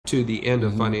to the end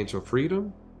of Mm-hmm. financial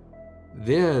freedom,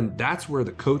 then that's where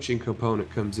the coaching component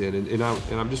comes in. And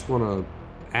I just want to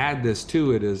add this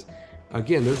to it is,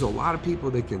 again, there's a lot of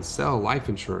people that can sell life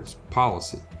insurance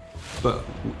policy, but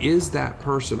is that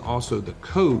person also the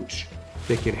coach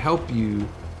that can help you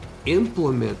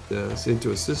implement this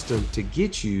into a system to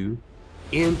get you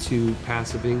into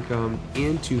passive income,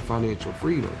 into financial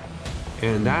freedom?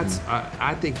 And Mm-hmm.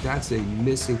 I think that's a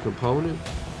missing component,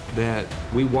 that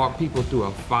we walk people through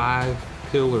a 5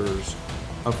 pillars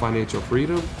of financial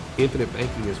freedom. Infinite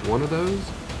banking is one of those.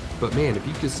 But man, if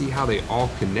you can see how they all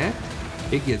connect,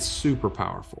 it gets super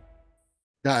powerful.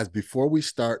 Guys, before we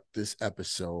start this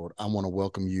episode, I want to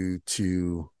welcome you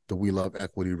to the We Love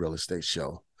Equity Real Estate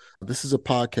Show. This is a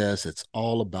podcast that's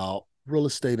all about real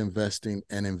estate investing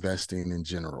and investing in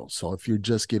general. So if you're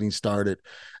just getting started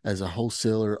as a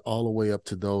wholesaler, all the way up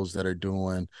to those that are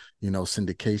doing,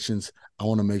 syndications, I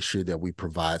want to make sure that we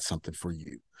provide something for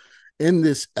you. In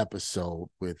this episode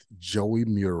with Joey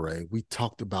Murray, we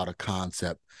talked about a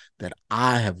concept that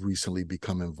I have recently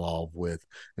become involved with,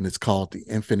 and it's called the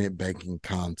infinite banking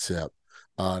concept.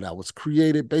 That was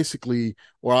created basically,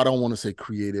 or I don't want to say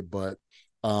created, but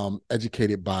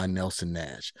educated by Nelson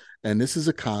Nash. And this is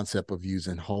a concept of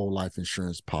using whole life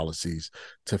insurance policies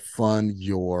to fund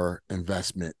your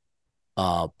investment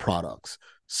products.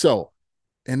 So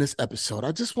in this episode,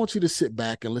 I just want you to sit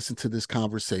back and listen to this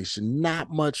conversation.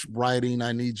 Not much writing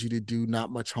I need you to do,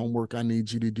 not much homework I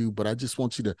need you to do, but I just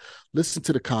want you to listen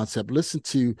to the concept, listen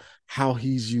to how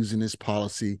he's using his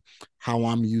policy, how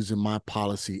I'm using my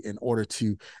policy in order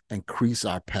to increase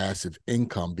our passive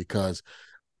income, because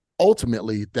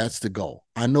ultimately that's the goal.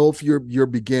 I know if you're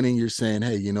beginning, you're saying,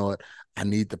 hey, you know what? I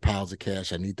need the piles of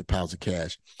cash. I need the piles of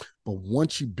cash. But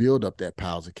once you build up that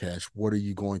piles of cash, what are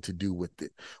you going to do with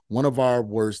it? One of our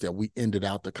words that we ended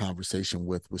out the conversation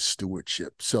with was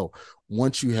stewardship. So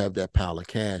once you have that pile of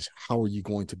cash, how are you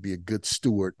going to be a good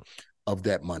steward of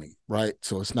that money, right?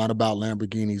 So it's not about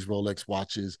Lamborghinis, Rolex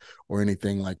watches, or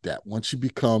anything like that. Once you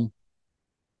become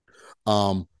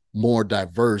more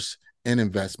diverse in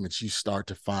investments, you start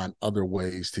to find other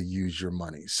ways to use your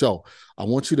money. So I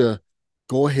want you to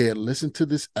go ahead, listen to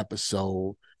this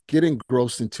episode, get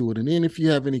engrossed into it. And then if you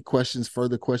have any questions,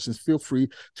 further questions, feel free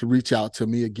to reach out to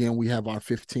me. Again, we have our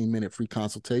 15-minute free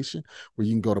consultation where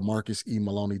you can go to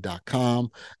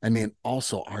marcusemaloney.com. And then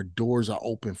also our doors are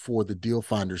open for the Deal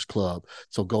Finders Club.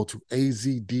 So go to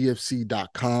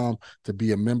azdfc.com to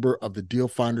be a member of the Deal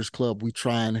Finders Club. We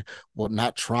try and, well,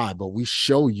 not try, but we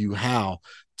show you how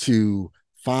to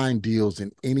find deals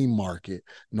in any market,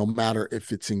 no matter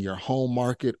if it's in your home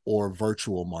market or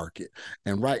virtual market.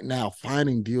 And right now,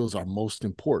 finding deals are most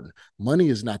important. Money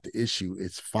is not the issue.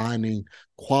 It's finding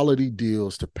quality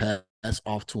deals to pass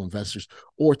off to investors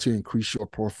or to increase your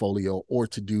portfolio or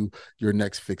to do your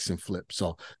next fix and flip.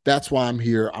 So that's why I'm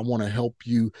here. I want to help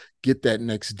you get that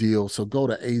next deal. So go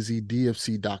to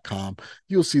azdfc.com.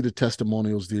 You'll see the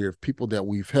testimonials there of people that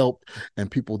we've helped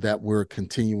and people that we're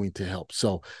continuing to help.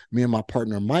 So me and my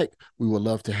partner, Mike, we would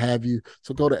love to have you.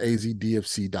 So go to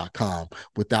azdfc.com.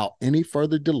 Without any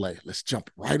further delay, let's jump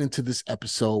right into this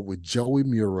episode with Joey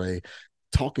Murray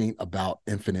talking about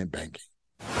infinite banking.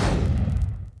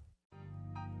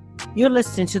 You're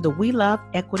listening to the We Love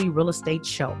Equity Real Estate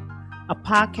Show, a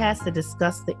podcast that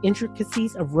discusses the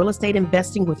intricacies of real estate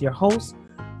investing with your host,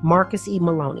 Marcus E.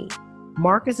 Maloney.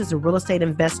 Marcus is a real estate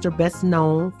investor best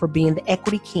known for being the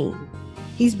equity king.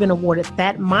 He's been awarded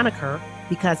that moniker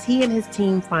because he and his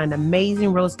team find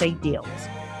amazing real estate deals.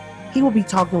 He will be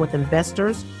talking with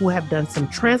investors who have done some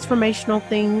transformational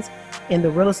things in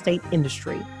the real estate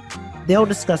industry. They'll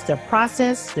discuss their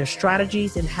process, their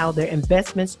strategies, and how their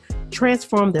investments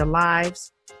transform their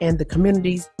lives and the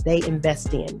communities they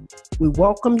invest in. We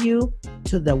welcome you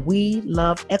to the We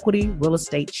Love Equity Real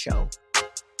Estate Show.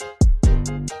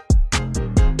 The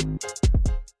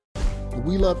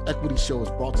We Love Equity Show is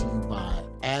brought to you by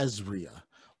AZREIA,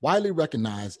 widely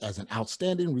recognized as an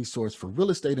outstanding resource for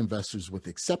real estate investors with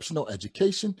exceptional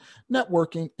education,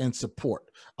 networking, and support,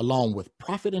 along with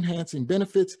profit-enhancing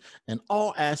benefits in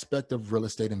all aspects of real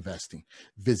estate investing.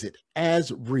 Visit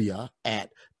AZREIA at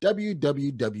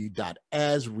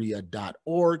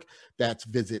www.azreia.org. That's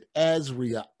visit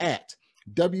AZREIA at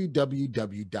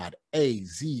www.azreia.org.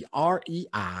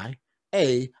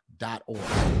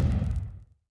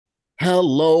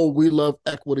 Hello, We Love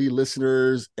Equity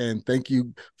listeners, and thank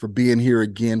you for being here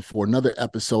again for another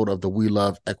episode of the We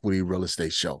Love Equity Real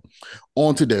Estate Show.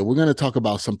 On today, we're going to talk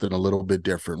about something a little bit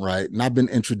different, right? And I've been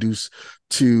introduced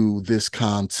to this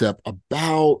concept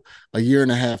about a year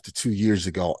and a half to 2 years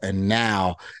ago. And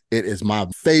now it is my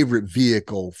favorite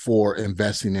vehicle for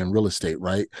investing in real estate,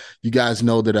 right? You guys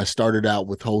know that I started out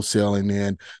with wholesaling,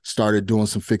 and started doing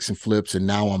some fix and flips, and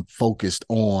now I'm focused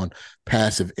on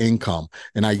passive income.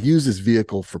 And I use this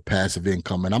vehicle for passive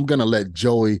income. And I'm going to let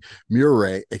Joey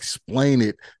Murray explain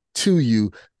it to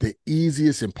you the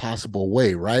easiest and possible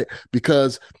way, right?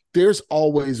 Because there's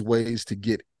always ways to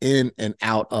get in and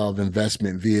out of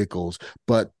investment vehicles,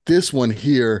 but this one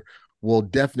here will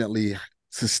definitely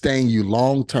sustain you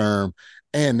long term,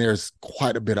 and there's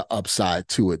quite a bit of upside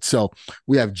to it. So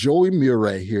we have Joey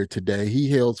Murray here today. He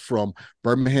hails from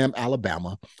Birmingham,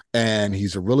 Alabama, and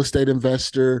he's a real estate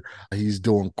investor. He's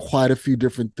doing quite a few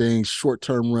different things: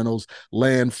 short-term rentals,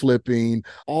 land flipping,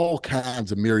 all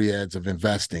kinds of myriads of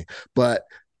investing. But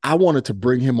I wanted to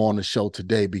bring him on the show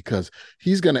today because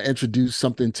he's going to introduce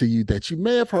something to you that you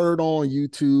may have heard on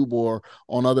YouTube or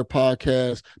on other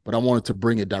podcasts, but I wanted to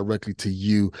bring it directly to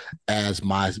you as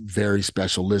my very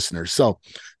special listener. So,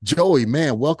 Joey,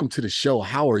 man, welcome to the show.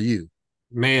 How are you?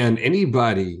 Man,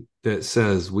 anybody that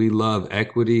says we love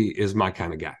equity is my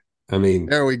kind of guy. I mean,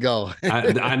 there we go.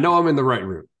 I know I'm in the right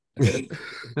room.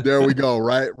 There we go.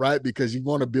 Right. Because you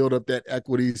want to build up that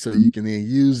equity so you can then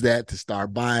use that to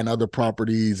start buying other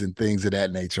properties and things of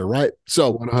that nature. Right.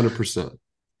 So 100%.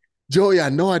 Joey, I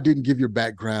know I didn't give your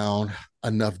background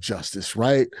enough justice,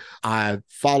 right? I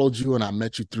followed you and I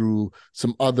met you through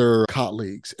some other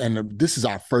colleagues, and this is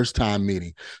our first time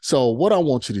meeting. So what I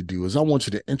want you to do is I want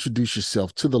you to introduce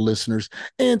yourself to the listeners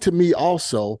and to me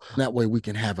also. That way we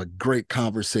can have a great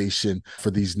conversation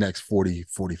for these next 40,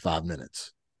 45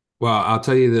 minutes. Well, I'll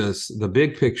tell you this. The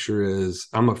big picture is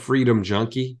I'm a freedom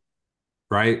junkie,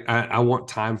 right? I want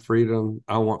time freedom.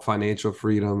 I want financial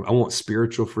freedom. I want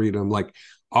spiritual freedom, like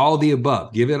all the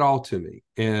above. Give it all to me.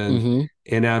 And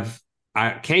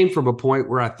I came from a point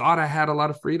where I thought I had a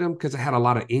lot of freedom because I had a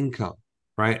lot of income,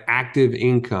 right? Active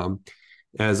income.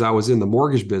 As I was in the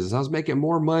mortgage business, I was making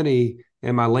more money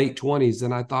in my late 20s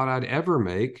than I thought I'd ever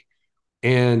make.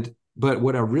 But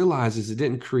what I realized is it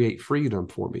didn't create freedom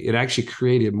for me. It actually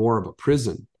created more of a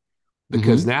prison,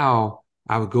 because now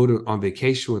I would go on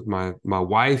vacation with my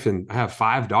wife, and I have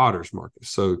 5 daughters, Marcus.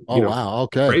 So, wow.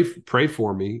 Okay. Pray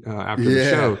for me after the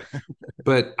show.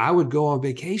 But I would go on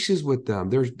vacations with them.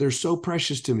 They're so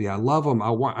precious to me. I love them.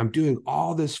 I'm doing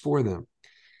all this for them.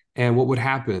 And what would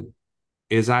happen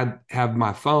is I'd have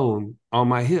my phone on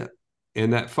my hip,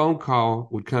 and that phone call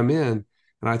would come in,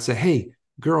 and I'd say, "Hey,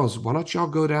 girls, why don't y'all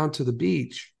go down to the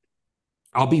beach?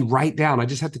 I'll be right down. I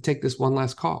just have to take this one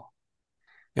last call."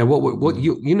 And what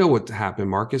you know what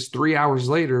happened, Marcus? 3 hours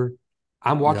later,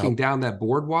 I'm walking down that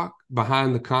boardwalk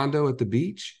behind the condo at the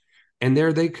beach, and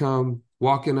there they come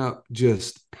walking up,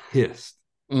 just pissed.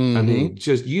 I mean,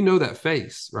 just, that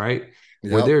face, right?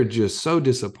 Where they're just so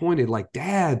disappointed. Like,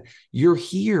 "Dad, you're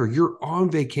here. You're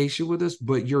on vacation with us,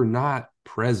 but you're not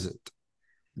present."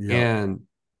 And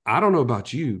I don't know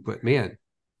about you, but man,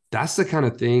 that's the kind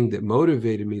of thing that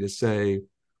motivated me to say,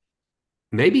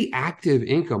 maybe active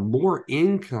income, more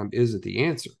income isn't the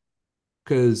answer,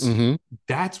 because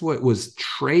that's what was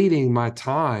trading my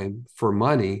time for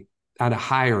money at a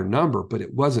higher number, but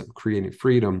it wasn't creating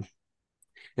freedom.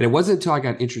 And it wasn't until I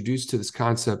got introduced to this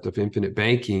concept of infinite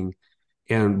banking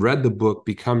and read the book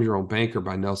Become Your Own Banker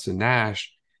by Nelson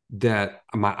Nash that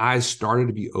my eyes started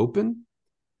to be open,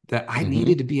 that I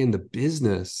needed to be in the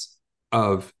business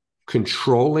of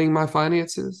controlling my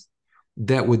finances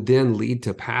that would then lead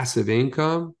to passive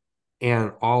income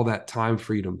and all that time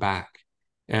freedom back.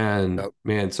 And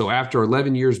man, so after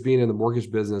 11 years being in the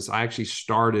mortgage business, I actually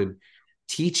started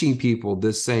teaching people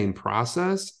this same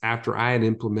process after I had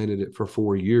implemented it for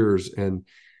 4 years. And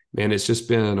man, it's just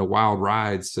been a wild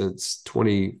ride since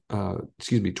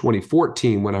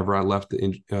 2014, whenever I left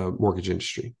the mortgage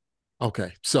industry.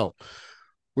 Okay. So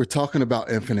we're talking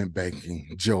about infinite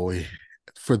banking, Joey.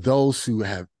 For those who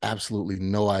have absolutely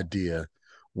no idea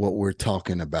what we're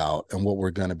talking about and what we're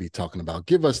going to be talking about,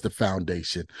 give us the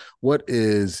foundation. What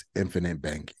is infinite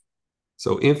banking?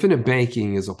 So infinite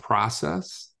banking is a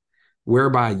process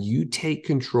whereby you take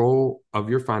control of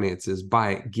your finances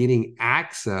by getting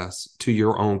access to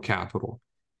your own capital.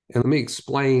 And let me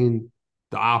explain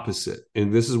the opposite.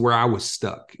 And this is where I was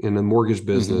stuck in the mortgage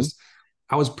business.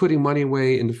 I was putting money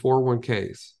away into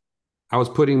 401ks. I was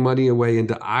putting money away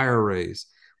into IRAs.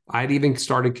 I'd even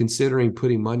started considering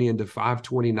putting money into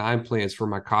 529 plans for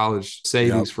my college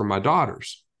savings for my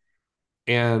daughters.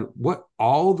 And what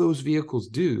all those vehicles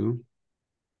do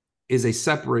is they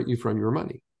separate you from your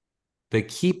money. They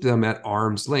keep them at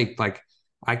arm's length. Like,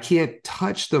 I can't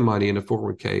touch the money in a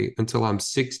 401k until I'm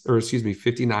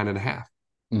 59 and a half.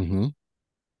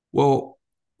 Well,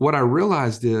 what I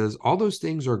realized is all those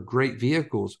things are great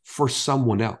vehicles for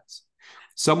someone else,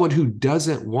 someone who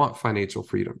doesn't want financial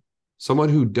freedom, someone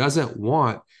who doesn't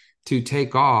want to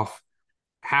take off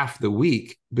half the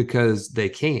week because they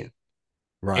can.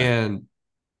 Right. And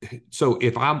so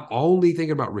if I'm only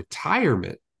thinking about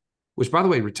retirement, which by the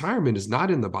way, retirement is not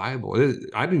in the Bible.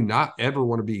 I do not ever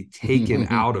want to be taken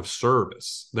out of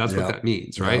service. That's what that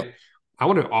means, right? Yep. I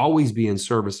want to always be in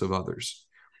service of others.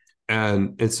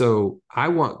 And so I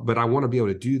want to be able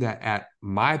to do that at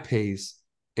my pace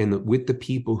and with the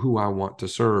people who I want to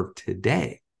serve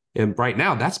today. And right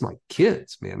now, that's my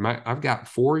kids, man. I've got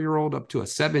 4-year-old up to a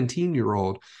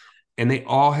 17-year-old, and they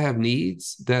all have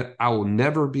needs that I will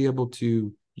never be able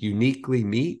to uniquely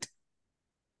meet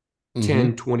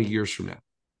 10, 20 years from now,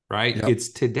 right? Yep. It's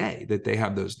today that they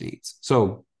have those needs.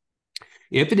 So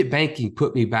Infinite Banking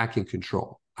put me back in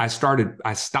control. I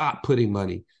stopped putting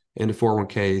money into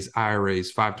 401ks,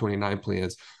 IRAs, 529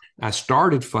 plans. I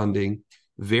started funding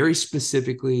very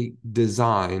specifically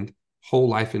designed whole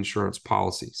life insurance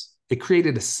policies. It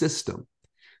created a system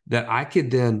that I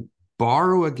could then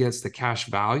borrow against the cash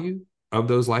value of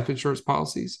those life insurance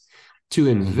policies to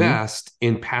invest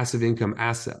in passive income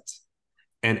assets.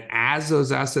 And as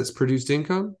those assets produced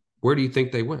income, where do you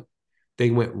think they went? They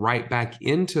went right back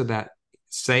into that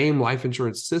same life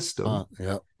insurance system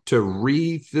to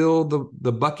refill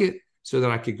the bucket so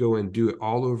that I could go and do it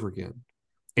all over again.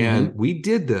 And we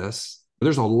did this.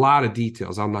 There's a lot of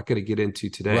details I'm not going to get into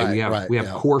today. We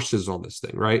have courses on this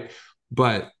thing, right?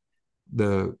 But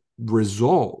the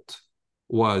result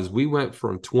was we went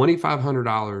from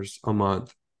 $2,500 a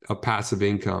month of passive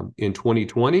income in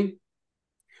 2020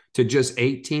 to just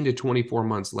 18 to 24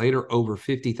 months later, over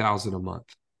 $50,000 a month.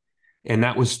 And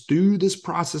that was through this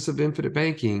process of infinite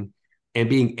banking and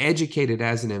being educated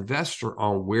as an investor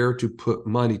on where to put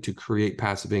money to create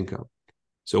passive income.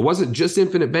 So it wasn't just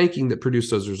infinite banking that produced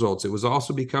those results. It was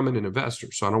also becoming an investor.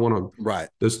 So I don't want to,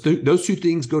 those two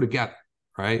things go together,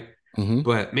 right?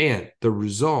 But man, the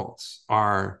results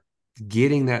are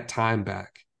getting that time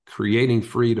back, creating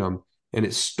freedom. And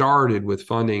it started with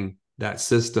funding that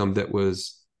system that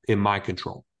was in my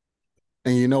control.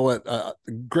 And you know what?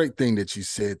 Great thing that you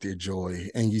said there, Joy.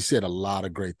 And you said a lot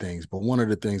of great things. But one of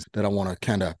the things that I want to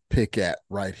kind of pick at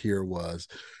right here was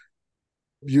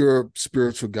you're a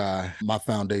spiritual guy. My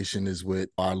foundation is with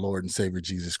our Lord and Savior,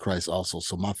 Jesus Christ also.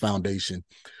 So my foundation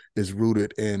is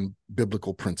rooted in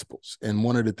biblical principles. And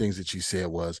one of the things that you said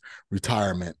was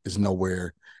retirement is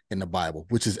nowhere in the Bible,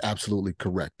 which is absolutely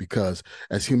correct, because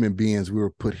as human beings, we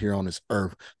were put here on this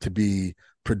earth to be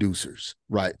producers,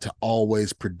 right? To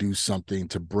always produce something,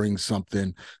 to bring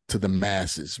something to the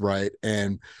masses, right?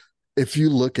 And if you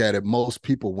look at it, most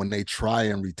people, when they try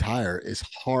and retire, it's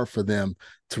hard for them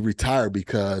to retire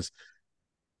because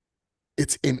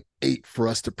it's innate for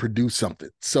us to produce something.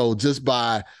 So just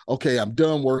by, okay, I'm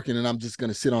done working and I'm just going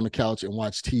to sit on the couch and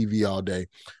watch TV all day.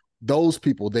 Those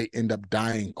people, they end up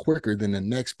dying quicker than the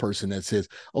next person that says,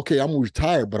 okay, I'm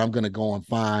retired, but I'm going to go and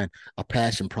find a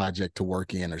passion project to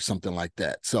work in or something like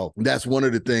that. So that's one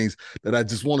of the things that I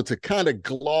just wanted to kind of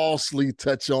glossly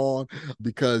touch on,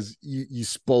 because you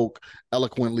spoke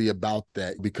eloquently about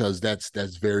that, because that's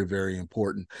very, very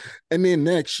important. And then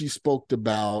next, you spoke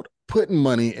about putting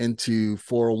money into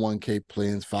 401k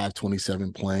plans,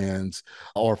 527 plans,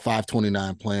 or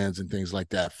 529 plans and things like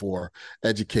that for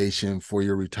education, for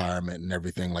your retirement and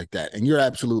everything like that. And you're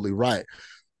absolutely right.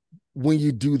 When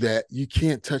you do that, you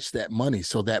can't touch that money.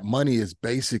 So that money is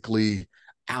basically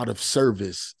out of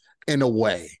service in a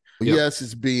way. Yep. Yes,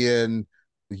 it's being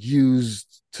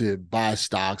used to buy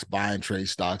stocks, buy and trade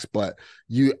stocks, but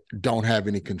you don't have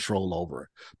any control over it.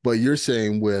 But you're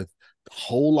saying with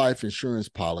whole life insurance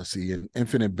policy and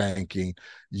infinite banking,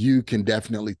 you can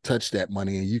definitely touch that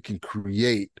money and you can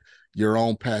create your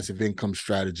own passive income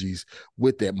strategies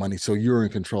with that money. So you're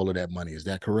in control of that money. Is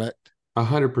that correct?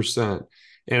 100%.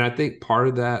 And I think part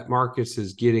of that, Marcus,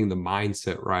 is getting the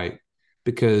mindset right.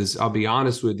 Because I'll be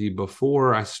honest with you,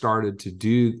 before I started to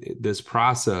do this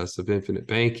process of infinite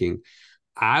banking,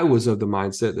 I was of the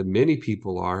mindset that many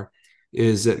people are,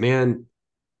 is that, man,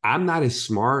 I'm not as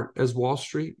smart as Wall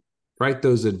Street. Right?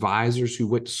 Those advisors who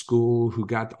went to school, who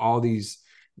got all these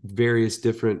various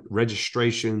different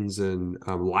registrations and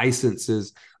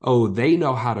licenses. Oh, they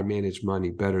know how to manage money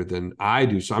better than I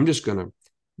do. So I'm just going to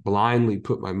blindly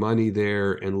put my money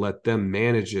there and let them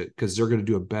manage it because they're going to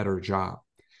do a better job.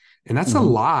 And that's a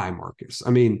lie, Marcus.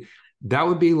 I mean, that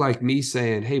would be like me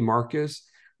saying, hey, Marcus,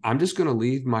 I'm just going to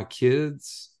leave my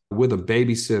kids with a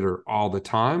babysitter all the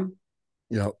time.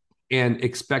 Yep. And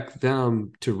expect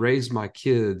them to raise my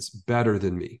kids better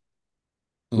than me.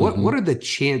 What are the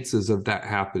chances of that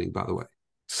happening, by the way?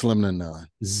 Slim to none.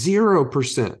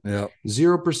 0%. Yep.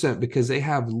 0% because they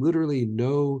have literally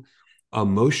no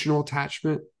emotional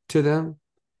attachment to them,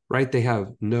 right? They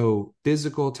have no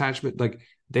physical attachment. Like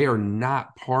they are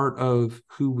not part of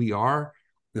who we are.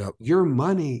 Yep. Your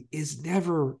money is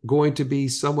never going to be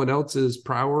someone else's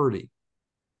priority.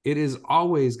 It is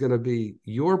always going to be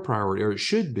your priority, or it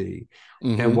should be.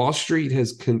 And Wall Street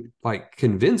has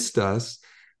convinced us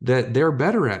that they're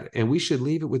better at it and we should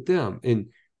leave it with them. And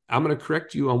I'm going to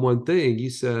correct you on one thing. You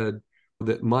said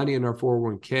that money in our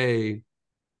 401k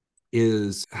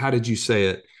is, how did you say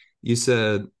it? You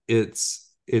said it's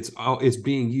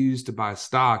being used to buy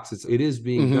stocks. It is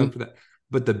being done for that.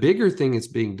 But the bigger thing it's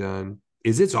being done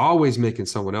is it's always making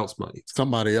someone else money.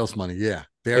 Somebody else money. Yeah.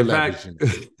 They're in leveraging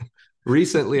fact,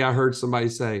 recently I heard somebody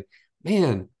say,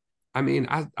 man, I mean,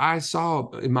 I saw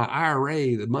in my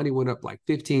IRA, the money went up like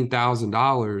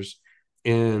 $15,000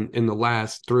 in the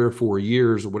last 3 or 4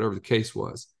 years or whatever the case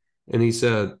was. And he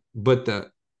said, but the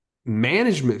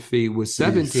management fee was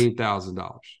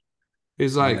 $17,000.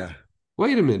 He's like,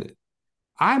 wait a minute.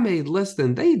 I made less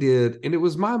than they did, and it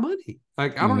was my money.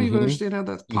 Like, I don't even understand how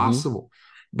that's possible.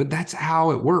 But that's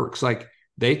how it works. Like,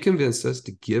 they convinced us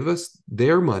to give us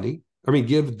their money. I mean,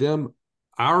 give them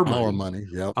our money.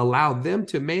 Yep. Allow them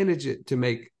to manage it, to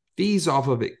make fees off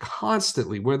of it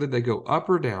constantly, whether they go up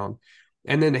or down,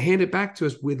 and then hand it back to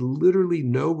us with literally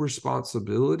no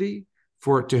responsibility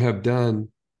for it to have done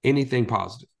anything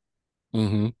positive.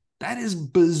 That is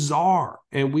bizarre.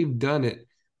 And we've done it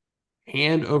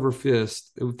hand over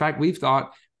fist. In fact, we've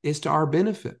thought it's to our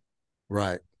benefit.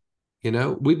 Right. You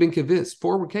know, we've been convinced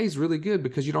 401k is really good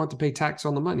because you don't have to pay tax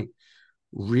on the money.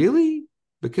 Really?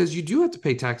 Because you do have to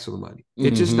pay tax on the money.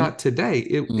 It's just not today.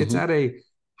 It's at a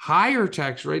higher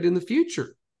tax rate in the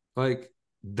future. Like,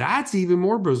 that's even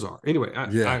more bizarre. Anyway,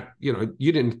 I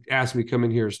you didn't ask me to come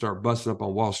in here and start busting up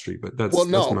on Wall Street, but that's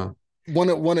my.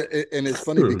 And it's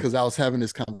funny because I was having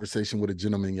this conversation with a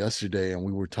gentleman yesterday, and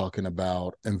we were talking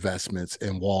about investments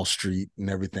and Wall Street and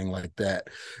everything like that.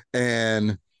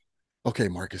 And okay,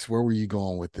 Marcus, where were you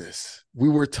going with this? We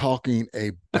were talking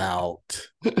about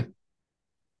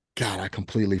God, I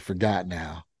completely forgot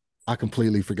now. I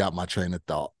completely forgot my train of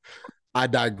thought. I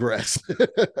digress.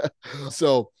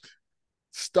 So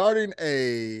starting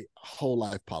a whole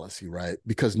life policy, right?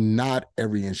 Because not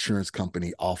every insurance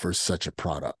company offers such a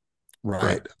product.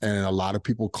 Right. And a lot of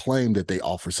people claim that they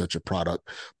offer such a product,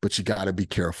 but you got to be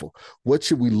careful. What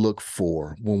should we look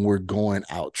for when we're going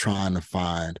out trying to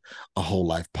find a whole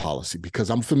life policy?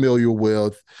 Because I'm familiar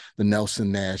with the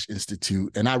Nelson Nash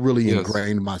Institute, and I really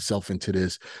ingrained myself into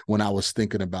this when I was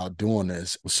thinking about doing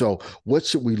this. So what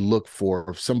should we look for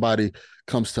if somebody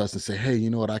comes to us and say, hey, you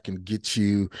know what, I can get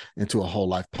you into a whole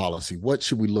life policy? What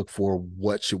should we look for?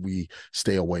 What should we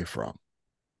stay away from?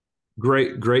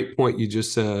 Great point you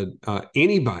just said.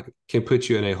 Anybody can put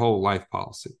you in a whole life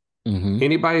policy.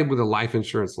 Anybody with a life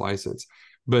insurance license.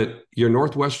 But your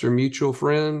Northwestern Mutual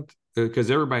friend,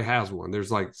 because everybody has one. There's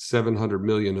like 700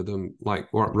 million of them like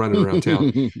running around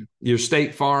town. Your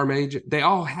State Farm agent, they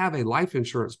all have a life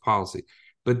insurance policy.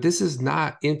 But this is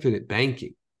not infinite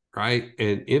banking, right?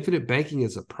 And infinite banking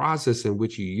is a process in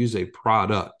which you use a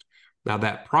product. Now,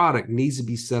 that product needs to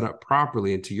be set up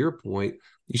properly. And to your point,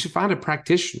 you should find a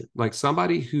practitioner, like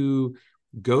somebody who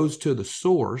goes to the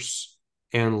source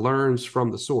and learns from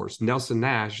the source. Nelson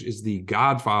Nash is the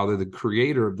godfather, the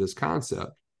creator of this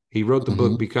concept. He wrote the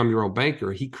book, Become Your Own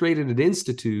Banker. He created an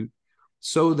institute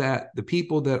so that the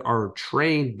people that are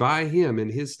trained by him in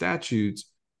his statutes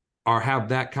have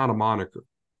that kind of moniker.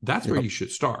 That's where you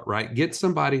should start, right? Get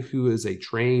somebody who is a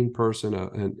trained person,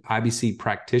 an IBC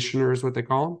practitioner is what they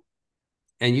call them.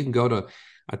 And you can go to,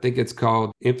 I think it's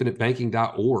called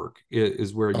infinitebanking.org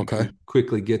is where you can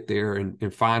quickly get there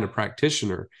and find a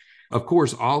practitioner. Of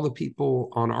course, all the people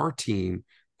on our team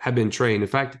have been trained. In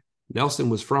fact, Nelson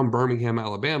was from Birmingham,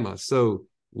 Alabama. So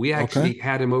we actually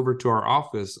had him over to our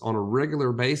office on a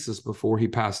regular basis before he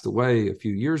passed away a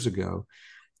few years ago.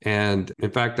 And in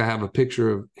fact, I have a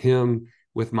picture of him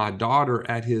with my daughter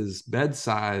at his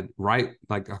bedside, right,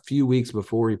 like a few weeks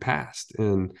before he passed,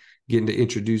 and getting to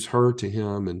introduce her to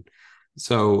him. And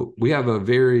so we have a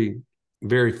very,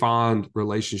 very fond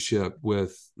relationship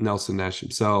with Nelson Nash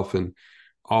himself, and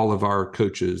all of our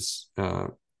coaches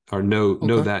know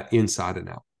that inside and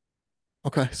out.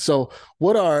 Okay. So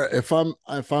what are, if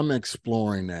I'm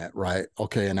exploring that, right?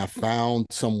 Okay. And I found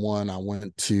someone, I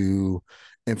went to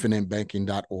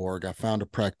infinitebanking.org. I found a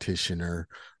practitioner,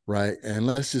 right? And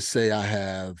let's just say I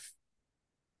have,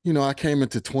 I came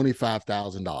into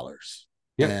 $25,000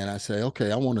 and I say,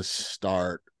 okay, I want to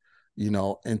start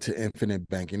into infinite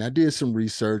banking. I did some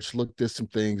research, looked at some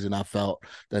things, and I felt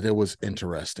that it was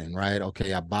interesting, right?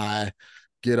 Okay,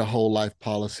 get a whole life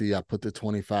policy. I put the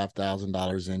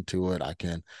 $25,000 into it. I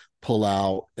can pull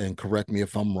out, and correct me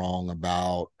if I'm wrong,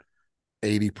 about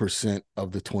 80%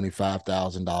 of the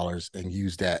 $25,000 and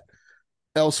use that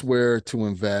elsewhere to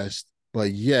invest.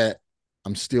 But yet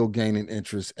I'm still gaining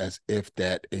interest as if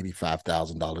that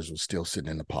 $85,000 was still sitting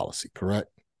in the policy, correct?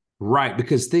 Right.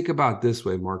 Because think about it this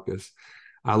way, Marcus.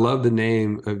 I love the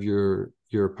name of your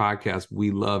podcast,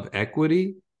 We Love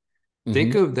Equity.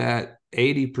 Think of that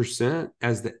 80%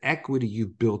 as the equity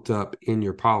you've built up in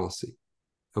your policy.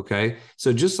 Okay.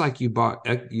 So just like you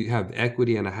have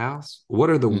equity in a house, what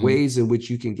are the ways in which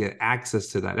you can get access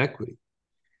to that equity?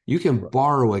 You can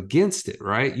borrow against it,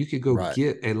 right? You could go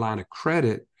get a line of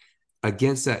credit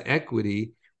against that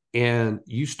equity, and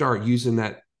you start using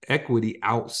that equity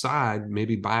outside,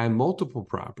 maybe buying multiple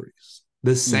properties.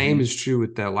 The same is true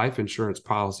with that life insurance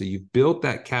policy. You've built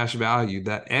that cash value,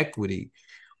 that equity,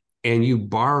 and you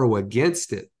borrow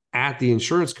against it at the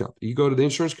insurance company. You go to the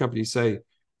insurance company, you say,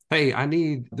 hey, I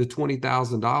need the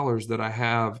 $20,000 that I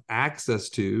have access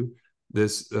to,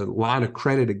 this line of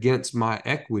credit against my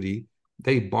equity.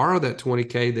 They borrow that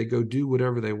 20K, they go do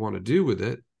whatever they want to do with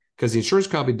it, because the insurance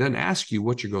company doesn't ask you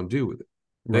what you're going to do with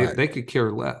it. They could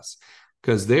care less,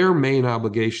 because their main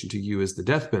obligation to you is the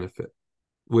death benefit,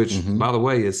 which, by the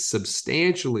way, is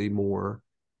substantially more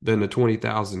than the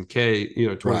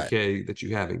 20K that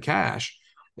you have in cash.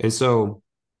 And so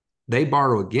they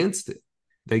borrow against it.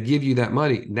 They give you that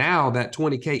money. Now that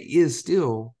 20K is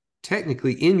still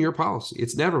technically in your policy.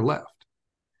 It's never left.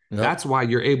 Yep. That's why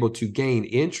you're able to gain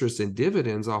interest and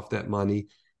dividends off that money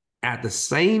at the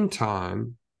same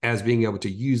time as being able to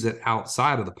use it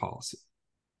outside of the policy.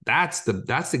 That's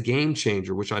the game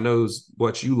changer, which I know is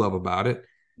what you love about it,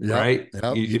 right?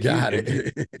 Yep, you got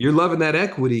it. You're loving that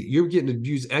equity. You're getting to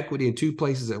use equity in two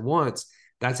places at once.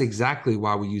 That's exactly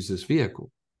why we use this vehicle.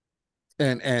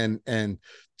 And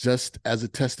just as a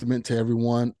testament to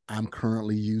everyone, I'm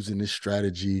currently using this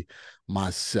strategy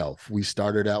myself. We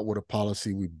started out with a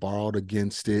policy, we borrowed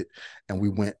against it, and we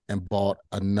went and bought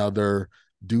another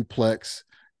duplex,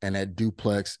 and that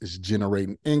duplex is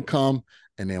generating income,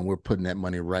 and then we're putting that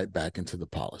money right back into the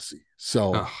policy.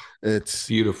 So it's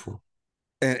beautiful.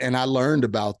 And I learned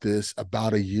about this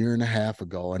about a year and a half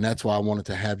ago, and that's why I wanted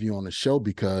to have you on the show,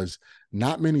 because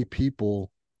not many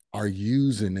people are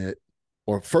using it.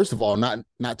 Or first of all, not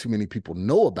too many people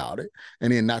know about it,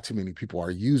 and then not too many people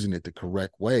are using it the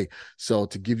correct way. So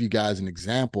to give you guys an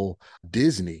example,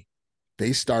 Disney,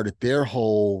 they started their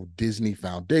whole Disney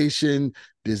Foundation,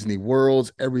 Disney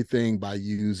Worlds, everything by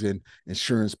using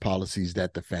insurance policies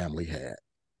that the family had.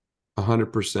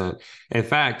 100%. In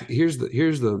fact, here's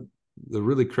the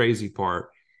really crazy part.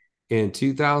 In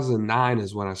 2009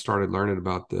 is when I started learning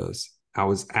about this. I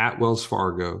was at Wells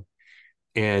Fargo,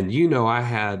 and I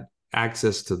had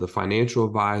access to the financial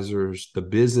advisors, the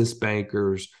business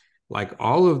bankers, like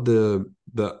all of the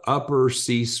upper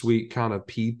C-suite kind of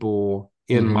people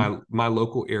in my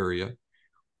local area.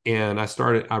 And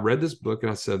I read this book,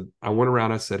 and I went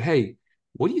around, I said, hey,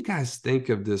 what do you guys think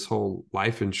of this whole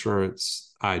life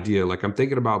insurance idea? Like, I'm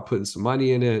thinking about putting some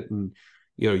money in it and,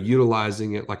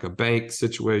 utilizing it like a bank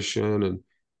situation. And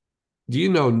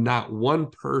not one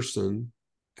person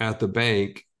at the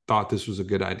bank thought this was a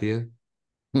good idea.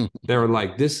 They were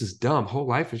like, this is dumb. Whole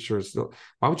life insurance.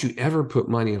 Why would you ever put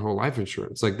money in whole life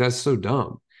insurance? Like, that's so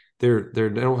dumb. They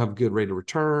don't have a good rate of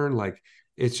return. Like,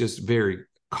 it's just very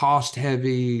cost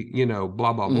heavy,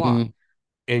 blah, blah, blah.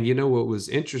 And what was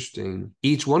interesting?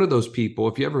 Each one of those people,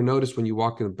 if you ever notice when you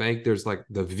walk in a bank, there's like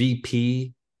the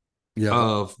VP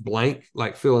of blank,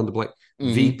 like fill in the blank,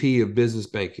 VP of business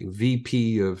banking,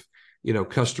 VP of,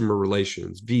 customer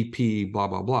relations, VP, blah,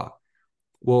 blah, blah.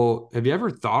 Well, have you ever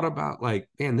thought about, like,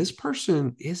 man, this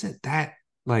person isn't that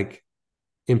like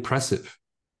impressive?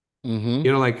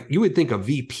 Like, you would think a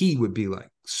VP would be like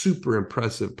super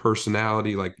impressive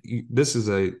personality. Like, this is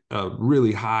a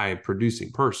really high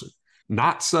producing person.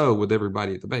 Not so with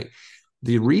everybody at the bank.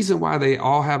 The reason why they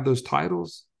all have those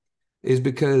titles is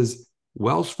because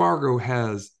Wells Fargo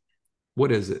has,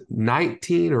 what is it,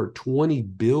 19 or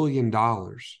 $20 billion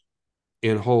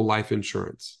in whole life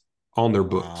insurance on their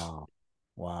books.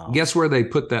 Wow. Guess where they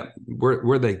put that,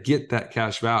 where they get that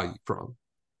cash value from?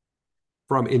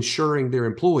 From insuring their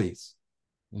employees.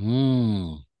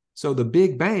 So the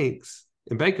big banks,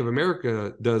 and Bank of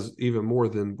America does even more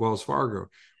than Wells Fargo.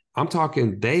 I'm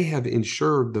talking, they have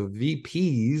insured the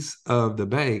VPs of the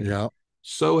bank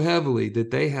so heavily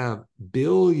that they have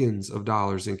billions of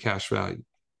dollars in cash value.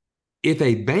 If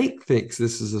a bank thinks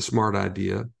this is a smart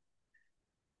idea,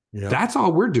 Yeah. That's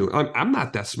all we're doing. I'm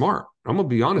not that smart. I'm gonna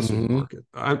be honest with you, Mm-hmm. Market.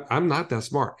 I'm not that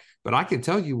smart, but I can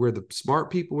tell you where the smart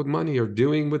people with money are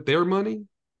doing with their money.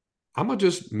 I'm gonna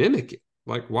just mimic it.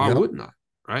 Like, why Yep. wouldn't I?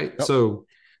 Right. Yep. So,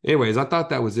 anyways, I thought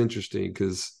that was interesting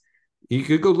because you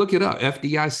could go look it up,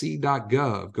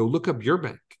 FDIC.gov. Go look up your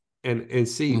bank and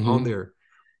see on Mm-hmm. there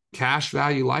cash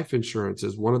value life insurance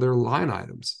is one of their line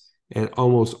items. And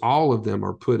almost all of them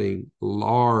are putting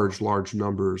large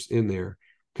numbers in there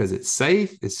because it's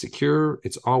safe, it's secure,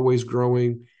 it's always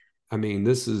growing. I mean,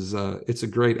 this is it's a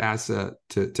great asset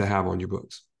to have on your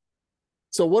books.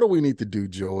 So what do we need to do,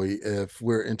 Joey, if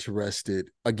we're interested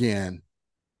again?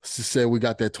 To say we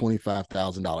got that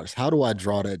 $25,000. How do I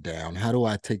draw that down? How do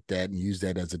I take that and use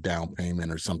that as a down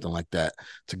payment or something like that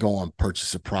to go and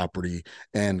purchase a property?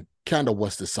 And kind of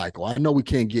what's the cycle? I know we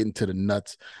can't get into the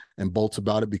nuts and bolts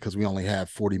about it because we only have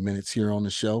 40 minutes here on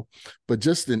the show, but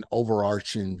just an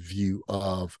overarching view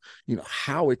of,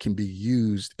 how it can be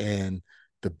used and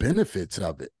the benefits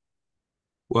of it.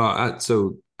 Well,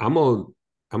 so I'm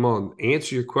gonna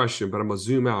answer your question, but I'm gonna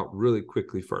zoom out really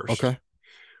quickly first. Okay.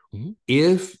 Mm-hmm.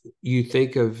 If you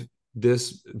think of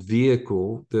this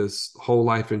vehicle, this whole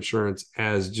life insurance,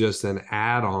 as just an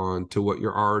add-on to what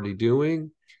you're already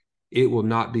doing, it will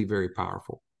not be very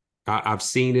powerful. I've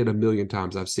seen it a million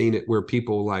times. I've seen it where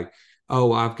people like,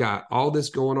 oh, I've got all this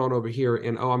going on over here,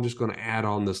 and oh, I'm just going to add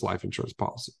on this life insurance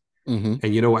policy. Mm-hmm.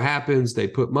 And you know what happens? They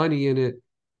put money in it,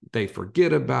 they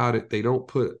forget about it, they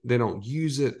don't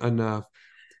use it enough.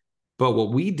 But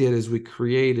what we did is we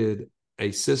created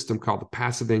a system called the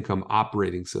passive income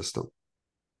operating system.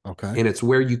 Okay. And it's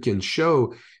where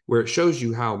where it shows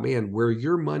you how, man, where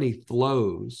your money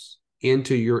flows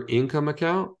into your income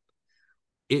account,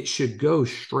 it should go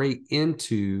straight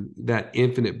into that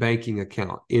infinite banking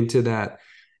account, into that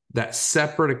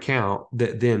separate account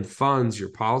that then funds your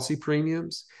policy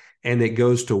premiums, and it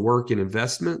goes to work in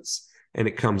investments, and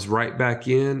it comes right back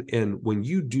in. And when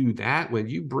you do that, when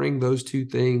you bring those two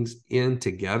things in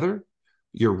together,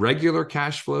 your regular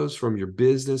cash flows from your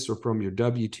business or from your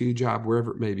W-2 job,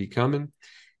 wherever it may be coming,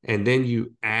 and then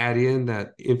you add in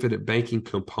that infinite banking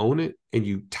component and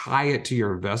you tie it to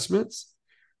your investments,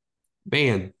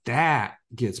 man, that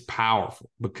gets powerful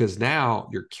because now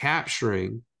you're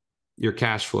capturing your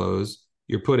cash flows,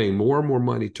 you're putting more and more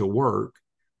money to work,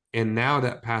 and now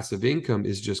that passive income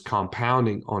is just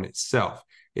compounding on itself.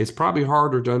 It's probably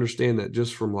harder to understand that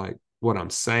just from like what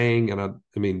I'm saying. And I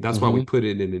mean, that's why we Mm-hmm. put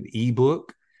it in an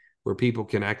ebook where people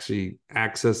can actually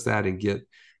access that and get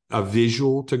a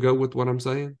visual to go with what I'm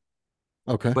saying.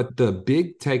 Okay. But the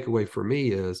big takeaway for me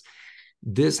is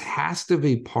this has to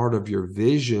be part of your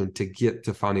vision to get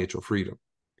to financial freedom.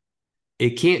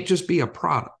 It can't just be a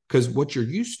product, because what you're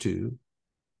used to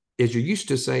is you're used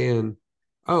to saying,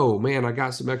 oh man, I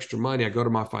got some extra money. I go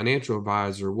to my financial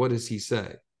advisor. What does he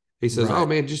say? He says, oh Right.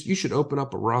 man, just you should open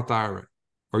up a Roth IRA,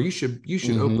 or you should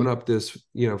Mm-hmm. open up this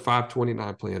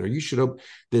 529 plan, or you should open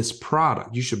this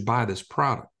product. You should buy this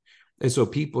product. And so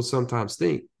people sometimes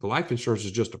think the life insurance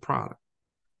is just a product.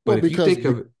 Well, But if you think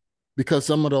of it, because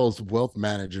some of those wealth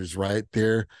managers, right,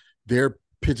 they're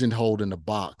pigeonholed in a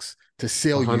box to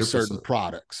sell you certain 100%.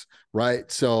 products, right?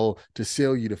 So to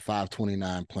sell you the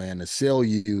 529 plan, to sell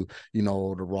you, the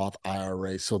Roth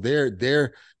IRA. So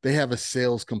they have a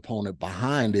sales component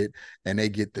behind it, and they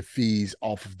get the fees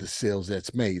off of the sales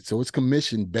that's made. So it's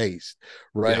commission based,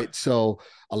 Yeah, right? So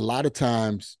a lot of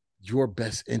times your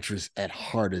best interest at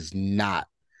heart is not,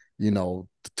 the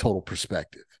total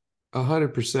perspective.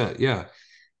 100%. Yeah.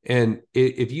 And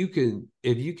if you can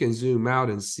zoom out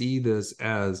and see this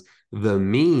as the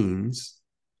means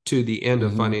to the end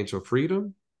of Mm-hmm. financial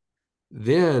freedom,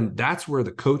 then that's where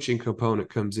the coaching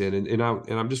component comes in. And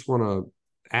I just want to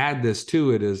add this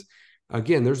to it is,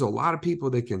 again, there's a lot of people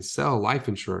that can sell life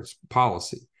insurance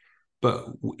policy, but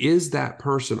is that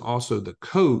person also the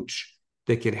coach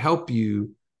that can help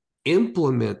you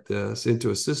implement this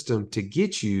into a system to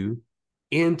get you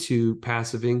into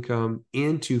passive income,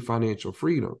 into financial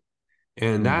freedom?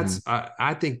 And Mm-hmm.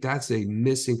 I think that's a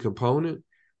missing component,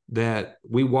 that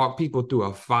we walk people through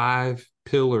a 5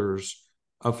 pillars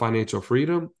of financial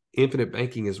freedom. Infinite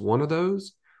banking is one of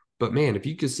those. But man, if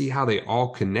you can see how they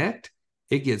all connect,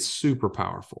 it gets super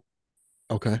powerful.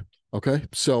 Okay. Okay.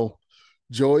 So,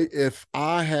 Joey, if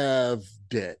I have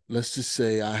debt, let's just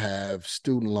say I have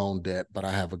student loan debt, but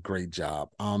I have a great job.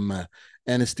 I'm an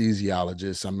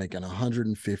anesthesiologist. I'm making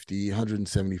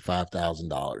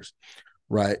 $175,000,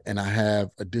 right? And I have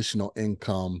additional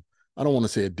income. I don't want to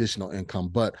say additional income,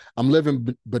 but I'm living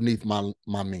beneath my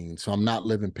means. So I'm not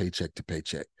living paycheck to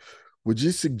paycheck. Would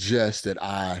you suggest that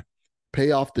I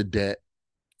pay off the debt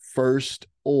first,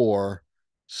 or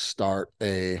start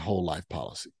a whole life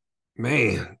policy?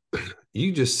 Man,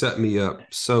 you just set me up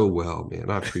so well, man.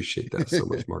 I appreciate that so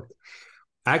much, Mark.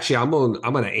 Actually, I'm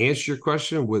gonna answer your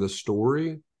question with a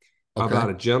story Okay. about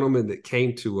a gentleman that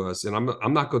came to us, and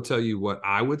I'm not gonna tell you what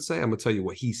I would say. I'm gonna tell you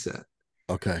what he said.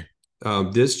 Okay.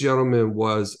 This gentleman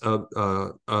was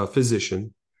a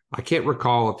physician. I can't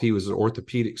recall if he was an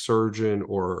orthopedic surgeon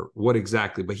or what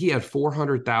exactly, but he had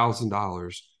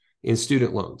 $400,000 in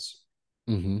student loans.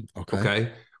 Okay.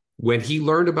 Okay. When he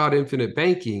learned about infinite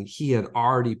banking, he had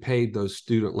already paid those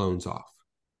student loans off.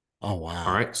 Oh, wow.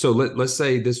 All right. So let's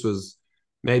say this was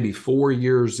maybe 4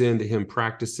 years into him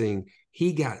practicing.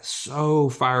 He got so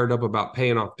fired up about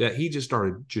paying off debt. He just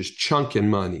started just chunking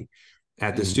money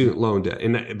at the student loan debt.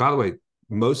 And by the way,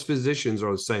 most physicians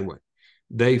are the same way.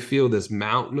 They feel this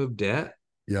mountain of debt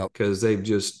Yep. because they've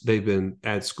been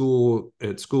at school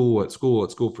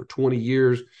for 20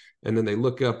 years. And then they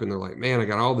look up and they're like, man, I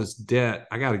got all this debt.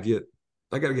 I gotta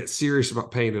get serious about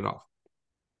paying it off.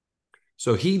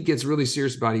 So he gets really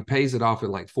serious about it. He pays it off in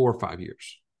like 4 or 5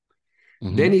 years.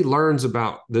 Then he learns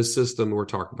about this system we're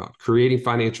talking about, creating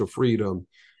financial freedom.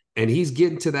 And he's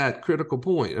getting to that critical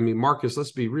point. I mean, Marcus,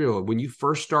 let's be real. When you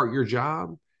first start your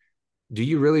job, do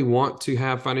you really want to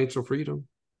have financial freedom?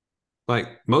 Like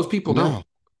most people don't.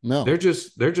 No. They're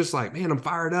just like, man, I'm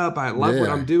fired up. I love what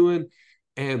I'm doing.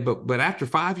 And but after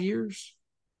 5 years,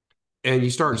 and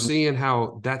you start seeing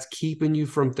how that's keeping you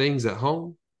from things at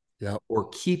home, or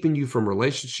keeping you from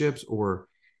relationships, or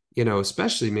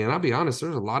especially, man, I'll be honest,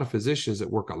 there's a lot of physicians that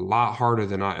work a lot harder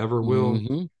than I ever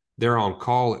will. They're on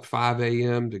call at 5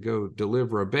 a.m. to go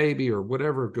deliver a baby or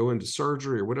whatever, go into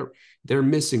surgery or whatever. They're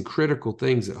missing critical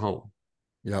things at home.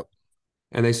 Yep.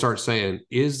 And they start saying,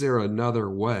 is there another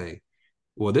way?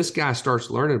 Well, this guy starts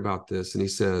learning about this and he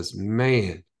says,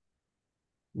 man,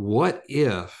 what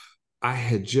if I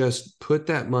had just put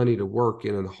that money to work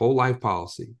in a whole life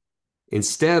policy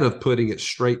instead of putting it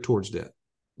straight towards debt?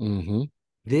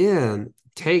 Then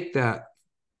take that,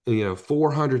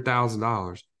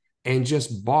 $400,000 and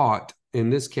just bought,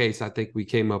 in this case, I think we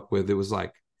came up with, it was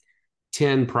like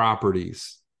 10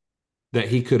 properties that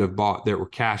he could have bought that were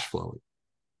cash flowing.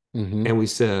 And we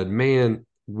said, man,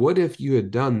 what if you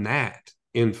had done that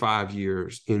in 5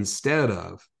 years instead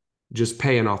of just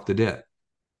paying off the debt?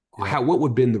 What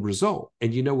would have been the result?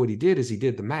 And you know what he did is he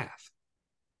did the math.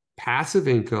 Passive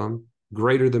income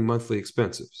greater than monthly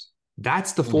expenses.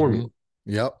 That's the formula.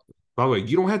 Yep. By the way,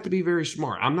 you don't have to be very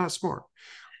smart. I'm not smart.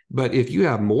 But if you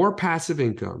have more passive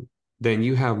income than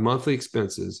you have monthly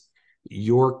expenses,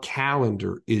 your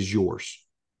calendar is yours.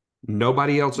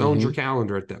 Nobody else owns your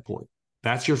calendar at that point.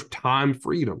 That's your time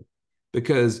freedom.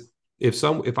 Because if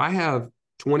I have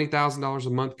 $20,000 a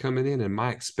month coming in and my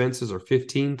expenses are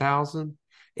 $15,000,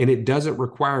 and it doesn't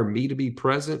require me to be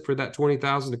present for that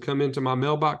 $20,000 to come into my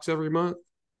mailbox every month,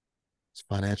 it's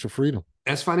financial freedom.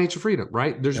 That's financial freedom,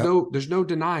 right? There's no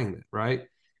denying it, right?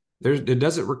 It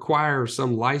doesn't require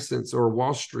some license or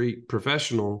Wall Street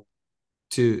professional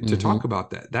to talk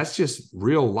about that. That's just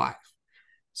real life.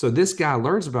 So this guy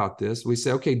learns about this. We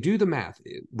say, okay, do the math.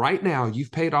 Right now,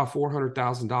 you've paid off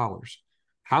 $400,000.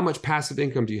 How much passive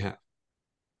income do you have?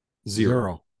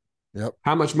 Zero. Yep.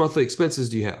 How much monthly expenses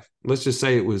do you have? Let's just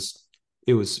say it was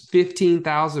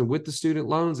 15,000 with the student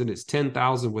loans and it's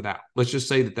 10,000 without. Let's just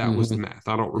say that was the math.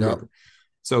 I don't remember.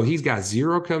 So he's got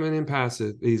zero coming in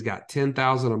passive. He's got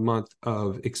 10,000 a month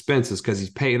of expenses because he's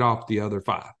paid off the other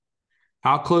 5.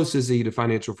 How close is he to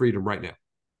financial freedom right now?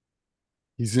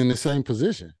 He's in the same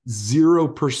position.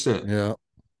 0%. Yeah.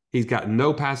 He's got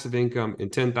no passive income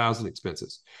and 10,000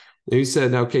 expenses. And he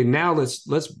said, okay, now let's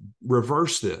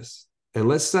reverse this. And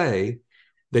let's say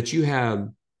that you have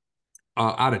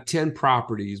out of 10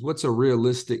 properties, what's a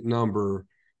realistic number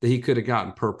that he could have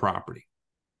gotten per property?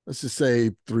 Let's just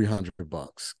say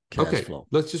 $300 cash flow.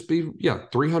 Let's just be,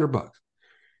 $300.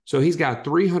 So he's got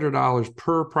 $300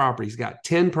 per property. He's got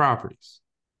 10 properties.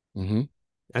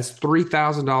 That's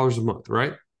 $3,000 a month,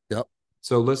 right? Yep.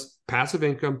 So let's passive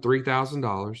income,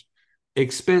 $3,000,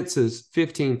 expenses,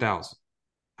 $15,000.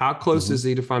 How close is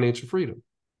he to financial freedom?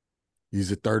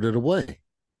 He's a third of the way.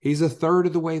 He's a third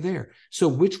of the way there. So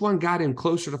which one got him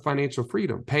closer to financial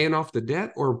freedom? Paying off the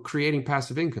debt or creating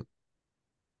passive income?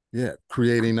 Yeah,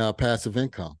 creating passive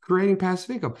income. Creating passive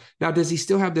income. Now, does he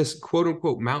still have this quote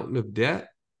unquote mountain of debt?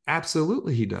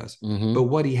 Absolutely he does. But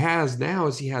what he has now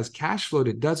is he has cash flow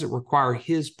that doesn't require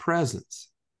his presence.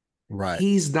 Right.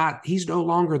 He's no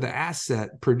longer the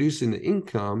asset producing the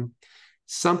income.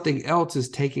 Something else is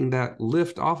taking that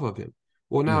lift off of him.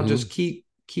 Well, now just keep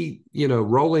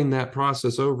rolling that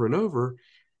process over and over.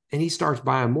 and he starts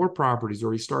buying more properties,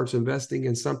 or he starts investing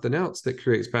in something else that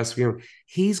creates passive income,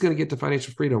 he's going to get to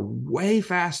financial freedom way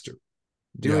faster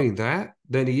doing that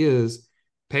than he is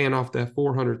paying off that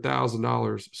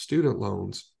 $400,000 student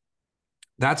loans.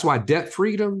 That's why debt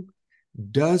freedom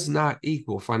does not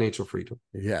equal financial freedom.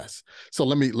 Yes. So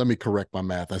let me correct my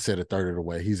math. I said a third of the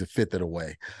way. He's a fifth of the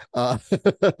way. Oh,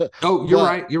 you're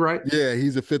right. You're right. Yeah,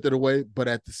 he's a fifth of the way, but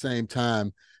at the same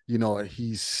time,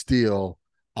 he's still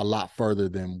a lot further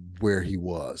than where he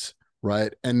was,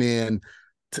 right? And then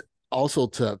also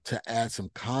to add some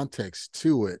context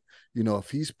to it,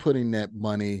 if he's putting that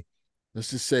money, let's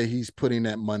just say he's putting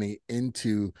that money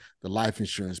into the life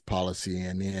insurance policy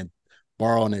and then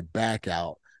borrowing it back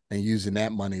out and using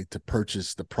that money to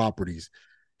purchase the properties,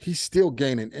 he's still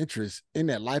gaining interest in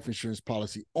that life insurance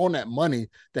policy on that money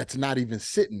that's not even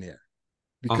sitting there,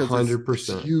 because 100%.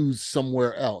 it's used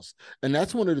somewhere else. And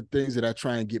that's one of the things that I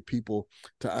try and get people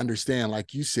to understand.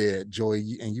 Like you said,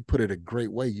 Joey, and you put it a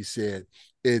great way. You said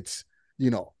it's,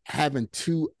 having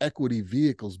two equity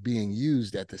vehicles being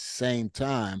used at the same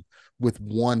time with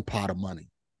one pot of money.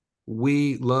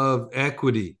 We love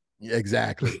equity.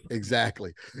 Exactly.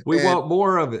 We want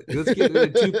more of it. Let's get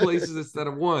it in two places instead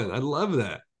of one. I love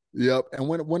that. Yep. And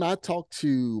when I talked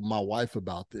to my wife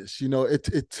about this,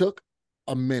 it took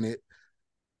a minute,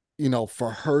 for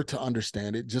her to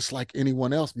understand it, just like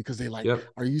anyone else, because they like,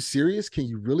 Are you serious? Can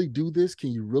you really do this?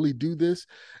 Can you really do this?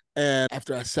 And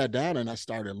after I sat down and I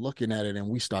started looking at it, and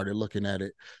we started looking at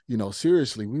it,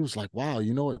 seriously, we was like, wow,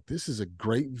 what? This is a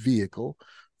great vehicle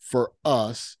for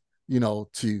us,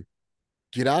 to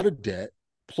get out of debt,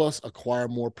 plus acquire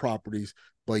more properties,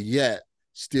 but yet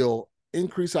still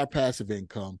increase our passive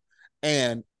income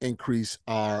and increase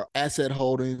our asset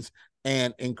holdings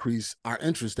and increase our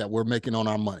interest that we're making on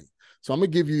our money. So I'm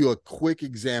going to give you a quick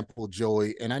example,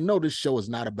 Joey. And I know this show is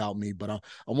not about me, but I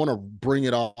want to bring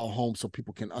it all home so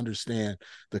people can understand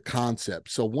the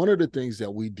concept. So one of the things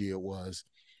that we did was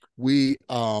we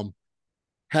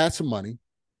had some money.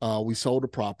 We sold a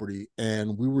property,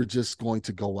 and we were just going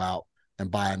to go out and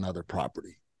buy another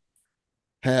property.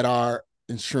 Had our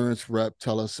insurance rep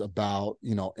tell us about,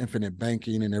 infinite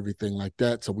banking and everything like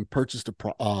that. So we purchased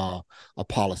a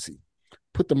policy,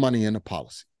 put the money in the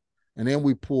policy. And then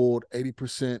we pulled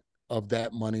 80% of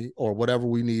that money or whatever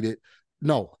we needed.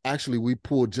 No, actually, we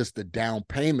pulled just the down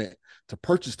payment to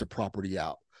purchase the property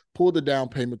out, pulled the down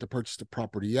payment to purchase the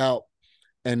property out,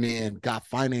 and then got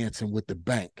financing with the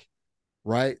bank,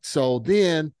 right? So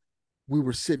then we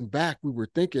were sitting back, we were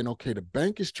thinking, okay, the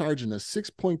bank is charging us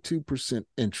 6.2%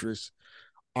 interest.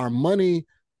 Our money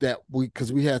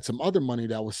because we had some other money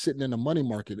that was sitting in a money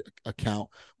market account,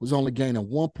 was only gaining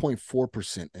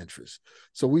 1.4% interest.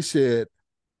 So we said,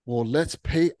 well, let's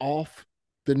pay off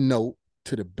the note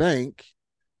to the bank.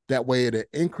 That way it'll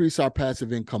increase our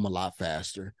passive income a lot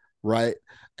faster, right?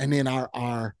 And then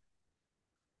our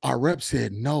rep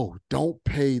said, no, don't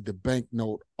pay the bank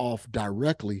note off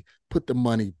directly. Put the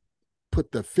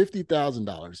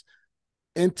 $50,000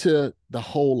 into the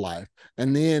whole life,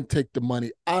 and then take the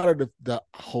money out of the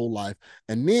whole life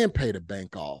and then pay the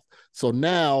bank off. So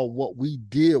now what we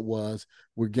did was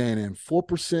we're gaining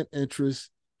 4% interest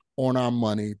on our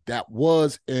money that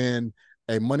was in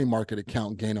a money market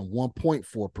account, gaining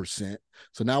 1.4%.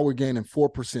 So now we're gaining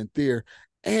 4% there,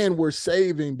 and we're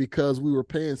saving because we were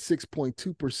paying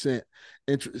 6.2%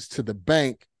 interest to the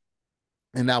bank,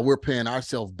 and now we're paying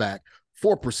ourselves back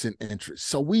 4% interest.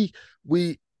 So we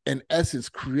in essence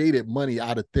created money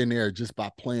out of thin air just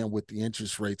by playing with the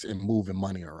interest rates and moving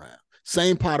money around.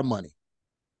 Same pot of money.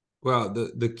 Well,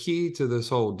 the key to this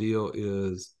whole deal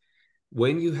is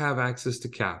when you have access to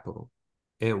capital,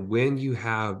 and when you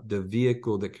have the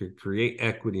vehicle that could create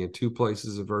equity in two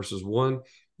places versus one,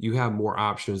 you have more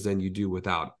options than you do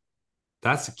without it.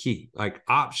 That's the key. Like,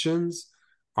 options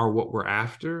are what we're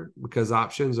after, because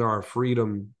options are a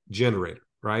freedom generator,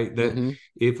 right? That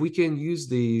if we can use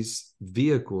these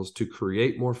vehicles to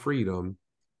create more freedom,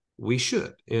 we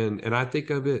should. And I think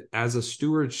of it as a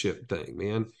stewardship thing,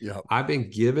 man. Yep. I've been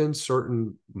given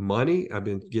certain money. I've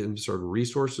been given certain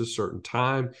resources, certain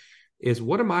time. Is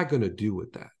what am I going to do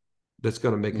with that? That's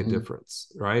going to make a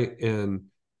difference, right? And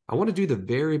I want to do the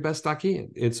very best I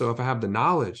can. And so if I have the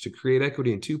knowledge to create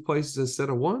equity in two places instead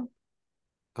of one,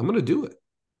 I'm going to do it,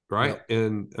 right? Yep.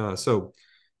 And so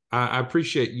I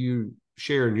appreciate you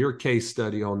sharing your case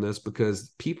study on this,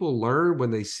 because people learn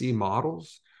when they see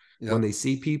models, when they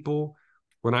see people.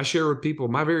 When I share with people,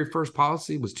 my very first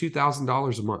policy was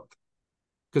 $2,000 a month,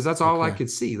 because that's all I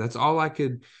could see. That's all I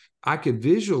could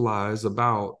visualize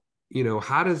about,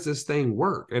 how does this thing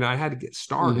work? And I had to get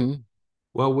started.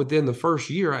 Well, within the first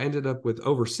year, I ended up with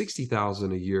over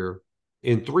 $60,000 a year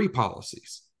in 3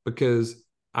 policies because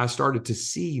I started to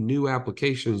see new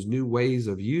applications, new ways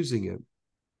of using it.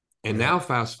 And now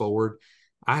fast forward,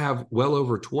 I have well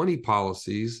over 20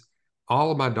 policies.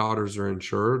 All of my daughters are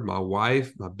insured, my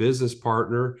wife, my business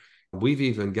partner. We've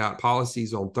even got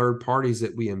policies on third parties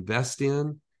that we invest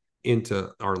into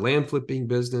our land flipping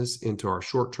business, into our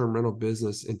short-term rental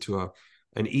business, into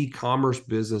an e-commerce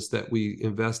business that we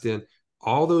invest in.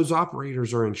 All those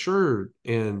operators are insured,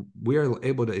 and we are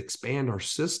able to expand our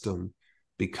system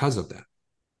because of that.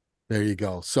 There you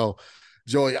go. So,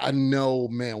 Joey, I know,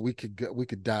 man, we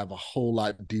could dive a whole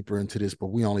lot deeper into this, but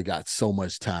we only got so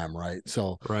much time, right?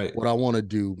 So, what I want to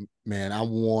do, man, I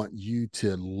want you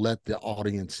to let the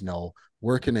audience know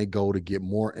where can they go to get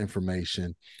more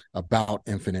information about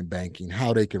Infinite Banking,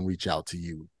 how they can reach out to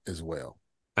you as well.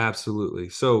 Absolutely.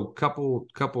 So, couple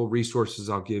resources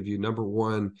I'll give you. Number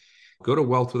one, go to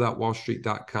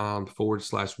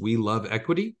wealthwithoutwallstreet.com/we love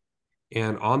equity.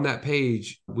 And on that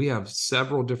page, we have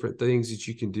several different things that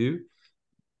you can do.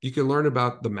 You can learn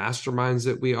about the masterminds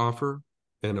that we offer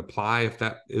and apply if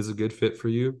that is a good fit for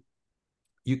you.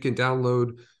 You can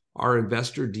download our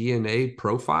investor DNA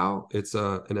profile. It's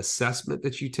an assessment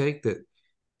that you take that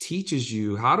teaches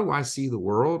you, how do I see the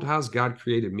world? How's God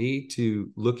created me to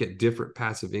look at different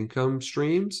passive income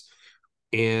streams?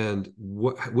 And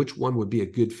which one would be a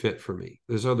good fit for me?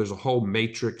 There's a whole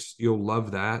matrix. You'll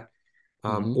love that.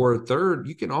 Or third,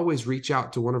 you can always reach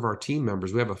out to one of our team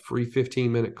members. We have a free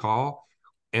 15-minute call.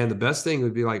 And the best thing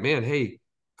would be like, man, hey,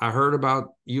 I heard about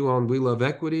you on We Love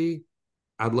Equity.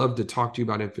 I'd love to talk to you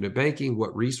about Infinite Banking.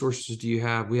 What resources do you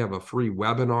have? We have a free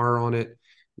webinar on it.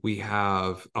 We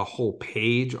have a whole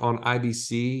page on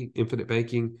IBC, Infinite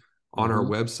Banking, on our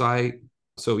website.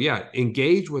 So yeah,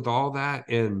 engage with all that.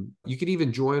 And you can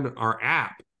even join our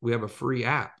app. We have a free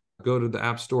app. Go to the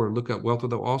App Store and look up Wealth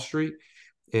Without Wall Street.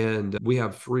 And we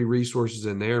have free resources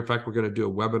in there. In fact, we're going to do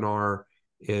a webinar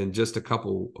in just a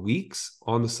couple weeks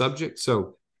on the subject.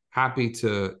 So happy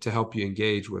to help you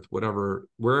engage with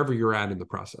wherever you're at in the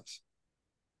process.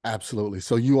 Absolutely.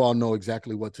 So you all know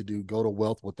exactly what to do. Go to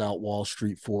Wealth Without Wall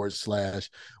Street /We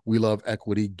Love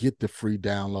Equity. Get the free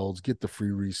downloads, get the free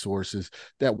resources.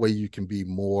 That way you can be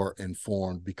more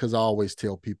informed, because I always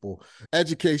tell people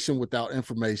education without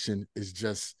information is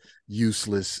just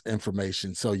useless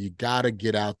information. So you got to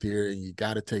get out there and you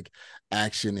got to take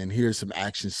action. And here's some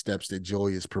action steps that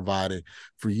Joey is providing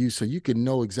for you so you can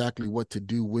know exactly what to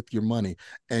do with your money.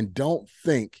 And don't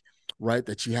think, right,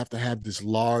 that you have to have this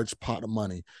large pot of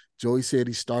money. Joey said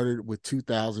he started with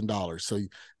 $2,000. So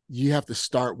you have to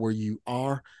start where you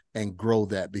are and grow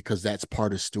that, because that's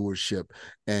part of stewardship.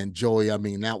 And Joey, I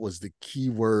mean, that was the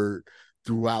key word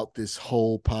throughout this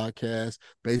whole podcast,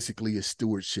 basically is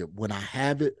stewardship. When I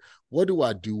have it, what do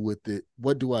I do with it?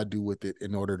 What do I do with it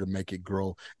in order to make it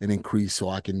grow and increase so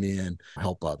I can then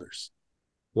help others?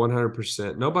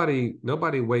 100%.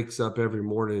 Nobody wakes up every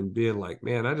morning being like,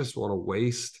 man, I just want to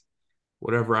waste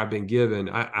whatever I've been given.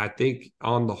 I think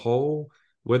on the whole,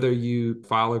 whether you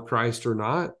follow Christ or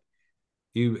not,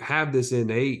 you have this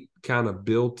innate kind of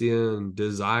built-in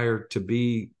desire to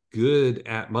be good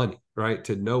at money, right?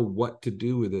 To know what to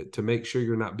do with it, to make sure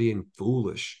you're not being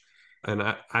foolish. And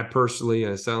I personally,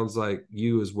 and it sounds like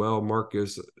you as well,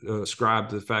 Marcus, ascribe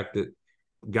to the fact that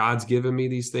God's given me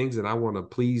these things and I want to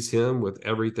please him with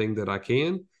everything that I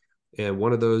can. And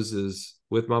one of those is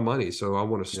with my money. So I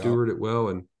want to steward it well.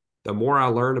 And the more I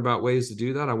learn about ways to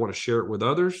do that, I want to share it with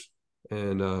others.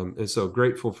 And so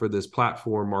grateful for this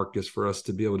platform, Marcus, for us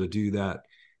to be able to do that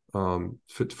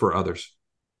for others.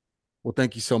 Well,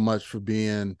 thank you so much for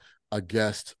being a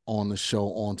guest on the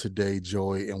show on today,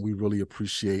 Joey. And we really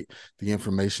appreciate the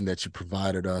information that you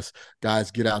provided us.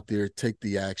 Guys, get out there, take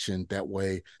the action. That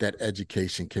way that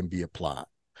education can be applied.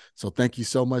 So thank you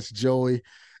so much, Joey.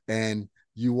 And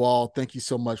you all, thank you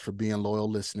so much for being loyal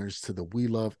listeners to the We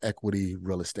Love Equity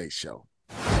Real Estate Show.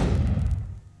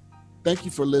 Thank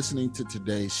you for listening to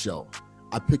today's show.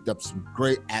 I picked up some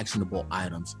great actionable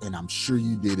items, and I'm sure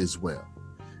you did as well.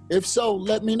 If so,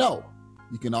 let me know.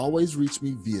 You can always reach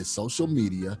me via social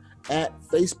media at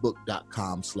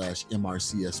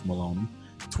facebook.com/MRCS Maloney,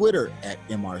 Twitter at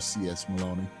MRCS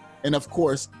Maloney, and of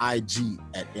course, IG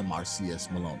at MRCS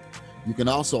Maloney. You can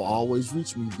also always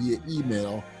reach me via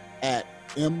email at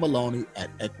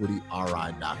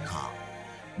mmaloney@equityri.com.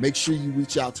 Make sure you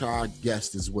reach out to our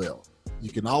guests as well. You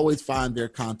can always find their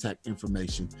contact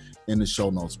information in the show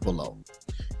notes below.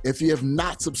 If you have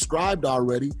not subscribed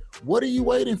already, what are you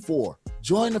waiting for?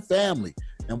 Join the family.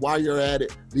 And while you're at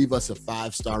it, leave us a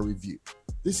 5-star review.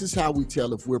 This is how we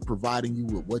tell if we're providing you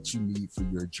with what you need for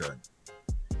your journey.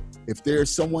 If there's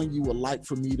someone you would like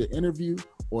for me to interview,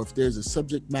 or if there's a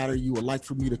subject matter you would like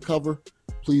for me to cover,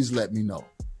 please let me know.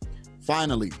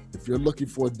 Finally, if you're looking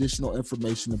for additional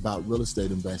information about real estate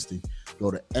investing,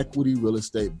 go to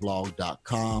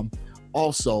equityrealestateblog.com.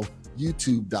 Also,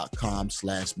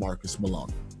 youtube.com/Marcus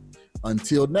Maloney.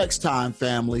 Until next time,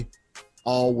 family,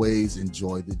 always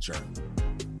enjoy the journey.